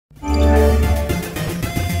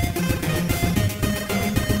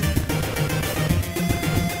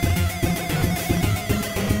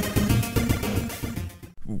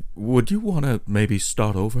Would you want to maybe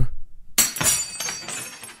start over?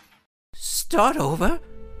 Start over?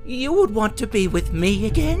 You would want to be with me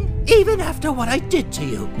again? Even after what I did to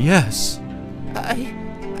you? Yes.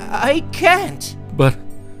 I can't. But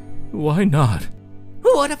why not?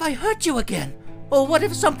 What if I hurt you again? Or what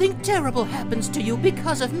if something terrible happens to you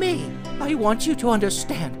because of me? I want you to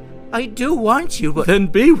understand. I do want you, but... Then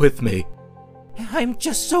be with me. I'm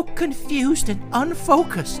just so confused and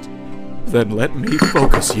unfocused. Then let me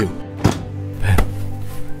focus you. Penn,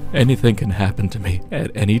 anything can happen to me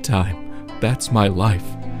at any time. That's my life.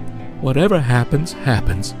 Whatever happens,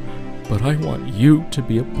 happens. But I want you to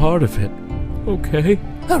be a part of it. Okay?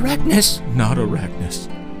 Arackniss? Not Arackniss.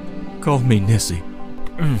 Call me Nissy.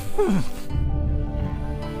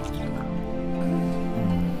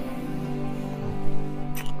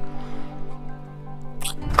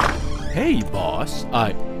 Hey, boss.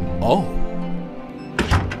 Oh.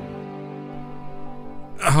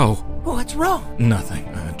 What's wrong? Nothing.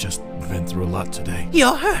 I've just been through a lot today.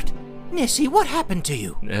 You're hurt. Nissy, what happened to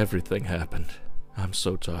you? Everything happened. I'm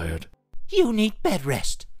so tired. You need bed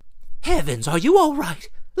rest. Heavens, are you all right?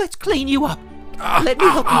 Let's clean you up. Let me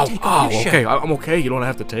help you take off your shirt. Okay, I'm okay. You don't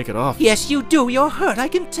have to take it off. Yes, you do. You're hurt, I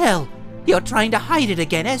can tell. You're trying to hide it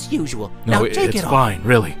again, as usual. No, now take it off. It's fine,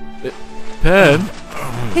 really. Penn?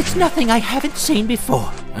 It's nothing I haven't seen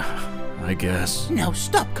before. I guess. Now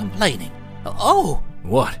stop complaining. Oh!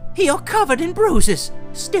 What? You're covered in bruises.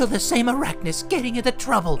 Still the same Arackniss getting into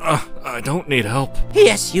trouble. I don't need help.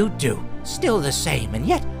 Yes, you do. Still the same, and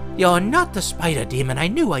yet you're not the spider demon I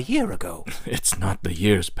knew a year ago. It's not the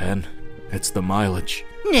years, Penn. It's the mileage.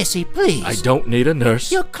 Nissy, please. I don't need a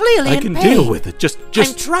nurse. You're clearly in pain. I can deal with it. Just.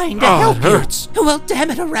 I'm trying to help it hurts. you. Well, damn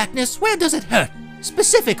it, Arackniss. Where does it hurt?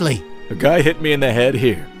 Specifically. A guy hit me in the head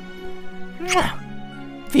here.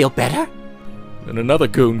 Feel better? And another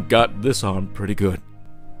goon got this arm pretty good.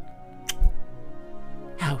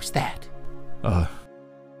 How's that?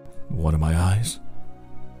 One of my eyes.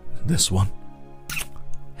 This one.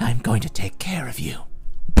 I'm going to take care of you.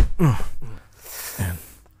 And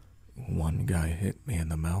one guy hit me in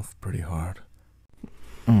the mouth pretty hard.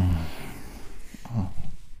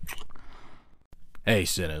 Hey,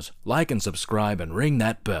 sinners, like and subscribe and ring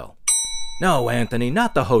that bell. No, Anthony,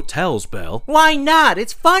 not the hotel's bell. Why not?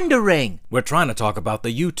 It's fun to ring. We're trying to talk about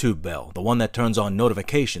the YouTube bell, the one that turns on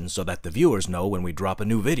notifications so that the viewers know when we drop a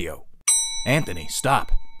new video. Anthony,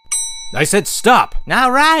 stop. I said stop! All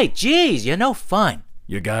right, geez, you're no fun.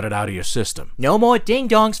 You got it out of your system. No more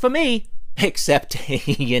ding-dongs for me. Except,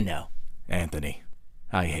 you know. Anthony,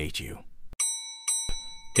 I hate you.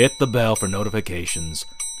 Hit the bell for notifications,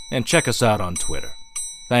 and check us out on Twitter.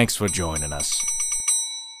 Thanks for joining us.